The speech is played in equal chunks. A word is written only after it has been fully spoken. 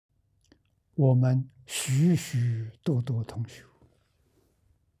我们许许多多同学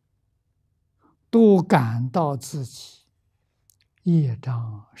都感到自己业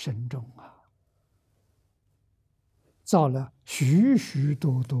障深重啊，造了许许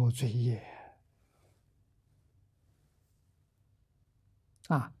多多罪业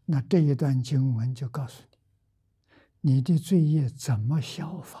啊。那这一段经文就告诉你，你的罪业怎么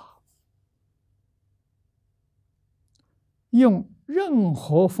消法？用任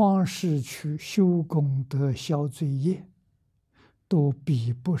何方式去修功德、消罪业，都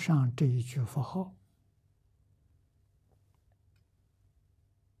比不上这一句佛号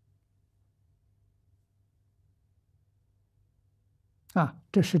啊！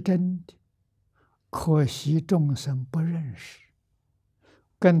这是真的，可惜众生不认识，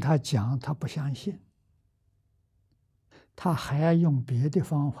跟他讲他不相信，他还要用别的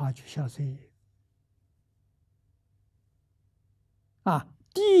方法去消罪业啊！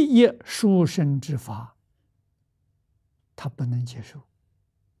第一殊胜之法，他不能接受，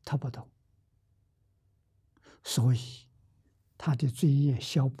他不懂，所以他的罪业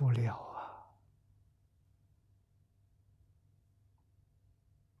消不了啊。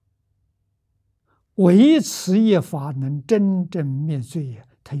唯此一法能真正灭罪业，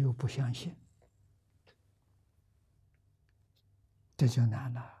他又不相信，这就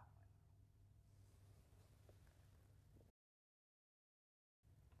难了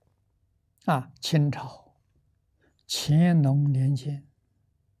啊！清朝乾隆年间，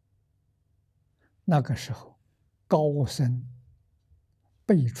那个时候高僧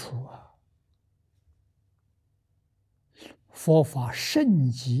辈出啊，佛法盛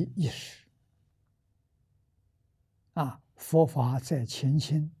极一时啊！佛法在前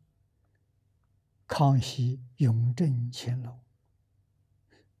清，康熙、雍正、乾隆，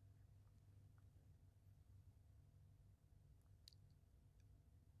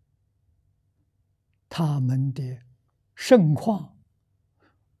他们的盛况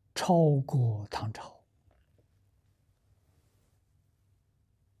超过唐朝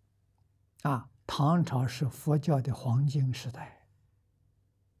啊！唐朝是佛教的黄金时代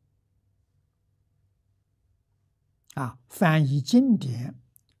啊，翻译经典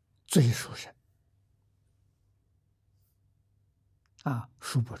最殊胜啊！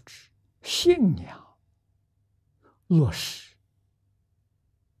殊不知信仰落实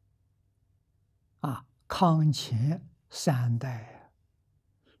啊，康乾三代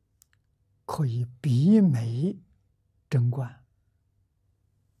可以媲美贞观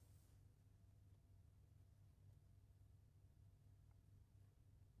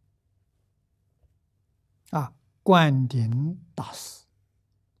啊！灌顶大师，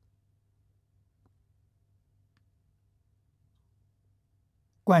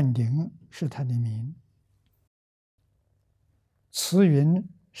灌顶是他的名，慈云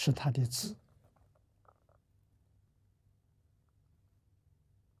是他的字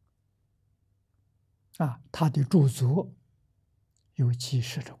啊。他的著作有几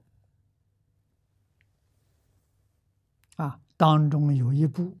十种啊，当中有一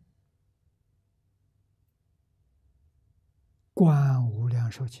部《观无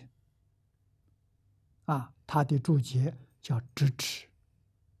量寿经》啊，他的注解叫直指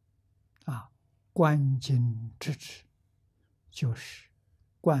啊，观经直指就是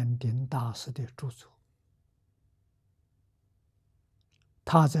灌顶大师的著作。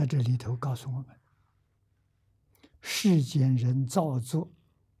他在这里头告诉我们，世间人造作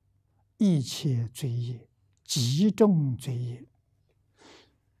一切罪业，极重罪业，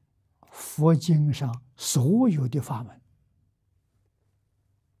佛经上所有的法门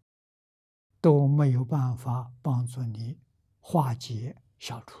都没有办法帮助你化解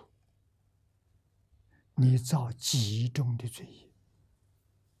消除你造极重的罪业。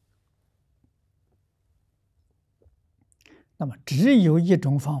那么只有一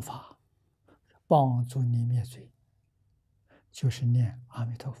种方法帮助你灭罪，就是念阿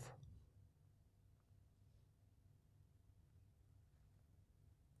弥陀佛。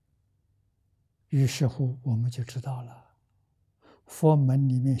于是乎我们就知道了，佛门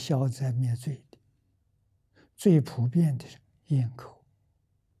里面消灾灭罪的最普遍的咽口、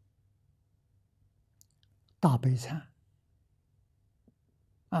大悲忏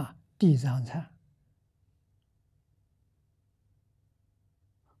啊、地藏忏，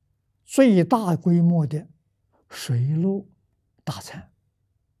最大规模的水陆大忏，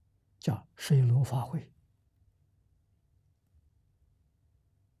叫水陆法会。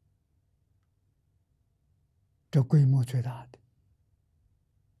这规模最大的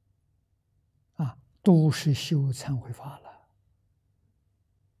啊，都是修忏悔法了，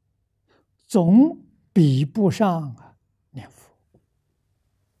总比不上念佛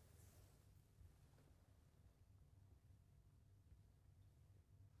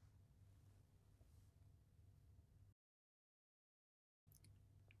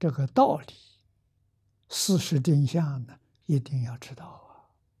这个道理、事实真相呢，一定要知道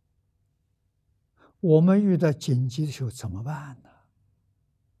啊。我们遇到紧急的时候怎么办呢？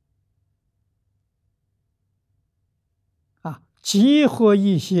结合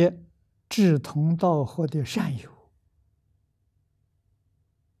一些志同道合的善友，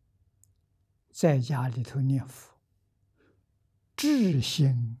在家里头念佛，至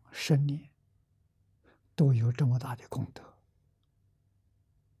心生念，都有这么大的功德。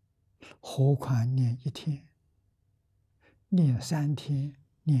何况念1天、念3天、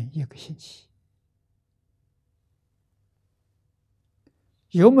念1个星期，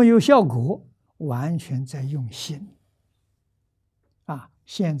有没有效果？完全在用心。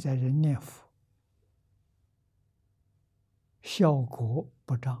现在人念佛，效果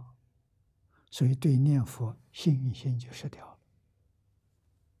不彰，所以对念佛信心就失掉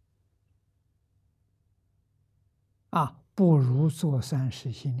了。不如做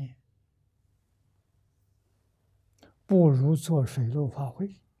30心念，不如做水陆法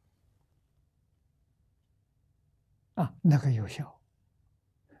会，那个有效。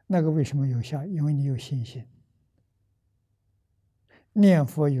那个为什么有效？因为你有信心。念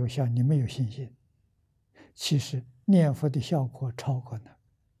佛有效，你没有信心。其实念佛的效果超过呢。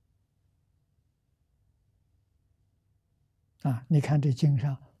你看这经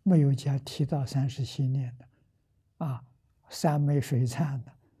上没有讲提到30心念的，三昧水忏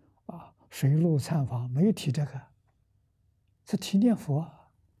的，水陆忏法没有提这个，是提念佛。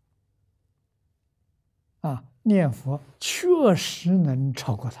念佛确实能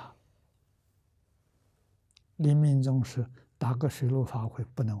超过它。临命终时打个水陆法会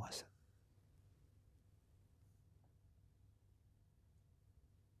不能往生。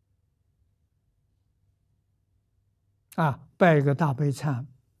拜个大悲忏，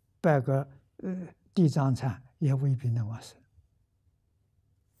拜个地藏忏，也未必能往生。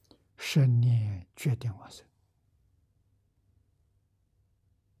生念决定往生。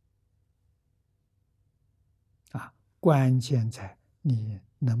关键在你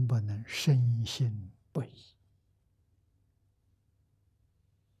能不能深信不疑。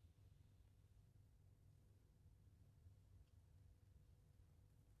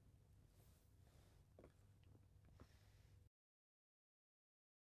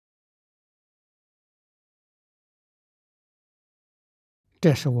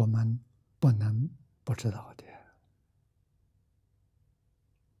这是我们不能不知道的。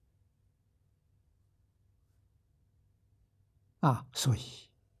所以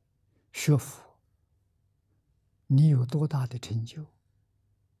学佛，你有多大的成就，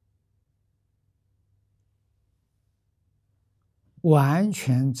完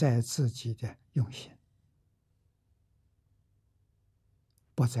全在自己的用心，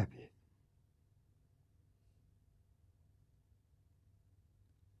不在别人。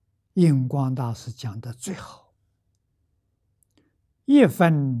印光大师讲的最好：1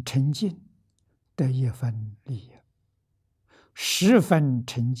分沉静得1分利益，10分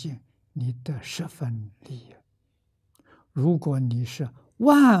沉静你得10分利益。如果你是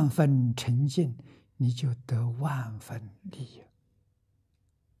10000分沉静，你就得10000分利益。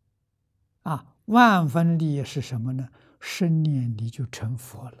10000分利益是什么呢？生念你就成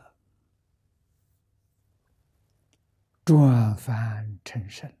佛了，转凡成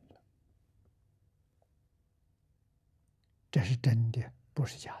圣了。这是真的，不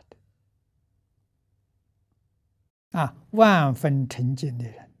是假的。10000分沉静的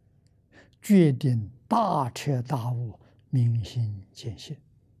人，决定大彻大悟，明心见性，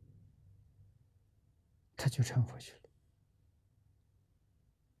他就成佛去了。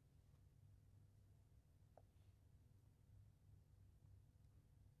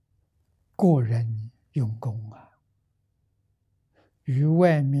个人用功与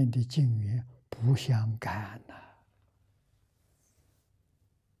外面的境缘不相干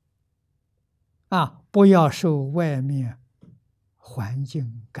不要受外面环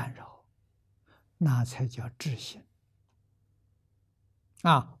境干扰，那才叫智心。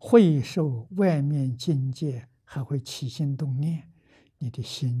会受外面境界，还会起心动念，你的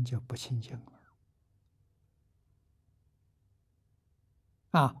心就不清净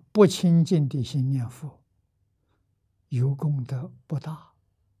了。不清净的心念佛，有功德不大，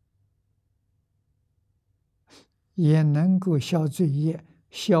也能够消罪业，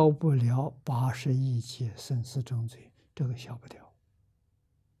消不了80亿劫生死重罪，这个消不掉。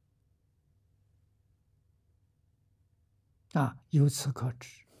由此可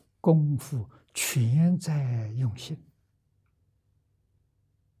知，功夫全在用心。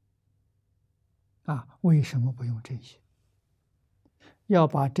为什么不用真心？要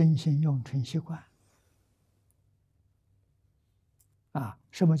把真心用成习惯。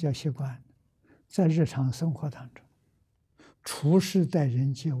什么叫习惯？在日常生活当中，处事待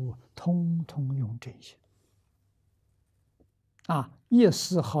人接物，通通用真心，一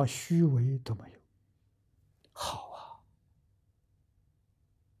丝毫虚伪都没有。好啊，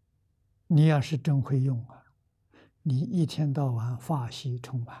你要是真会用你一天到晚法喜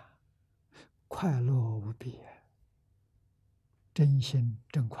充满，快乐无比，真心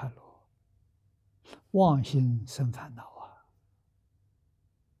真快乐，妄心生烦恼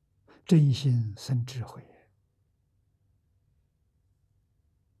真心生智慧。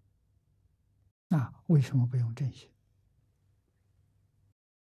为什么不用真心？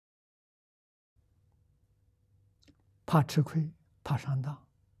怕吃亏，怕上当。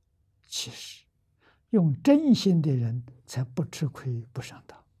其实，用真心的人才不吃亏不上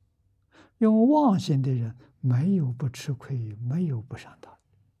当，用妄心的人没有不吃亏，没有不上当。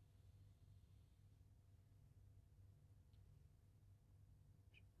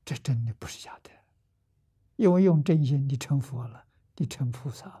这真的不是假的，因为用真心，你成佛了，你成菩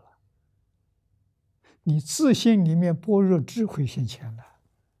萨了，你自信里面般若智慧现前了。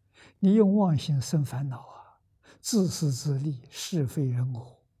你用妄心生烦恼自私自利，是非人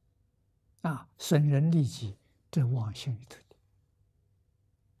我损人利己，这妄心里头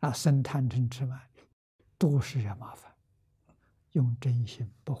的生贪嗔痴慢，多是人麻烦。用真心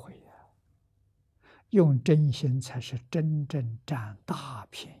不会用真心才是真正占大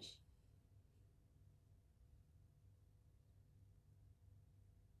便宜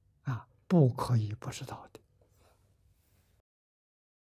不可以不知道的。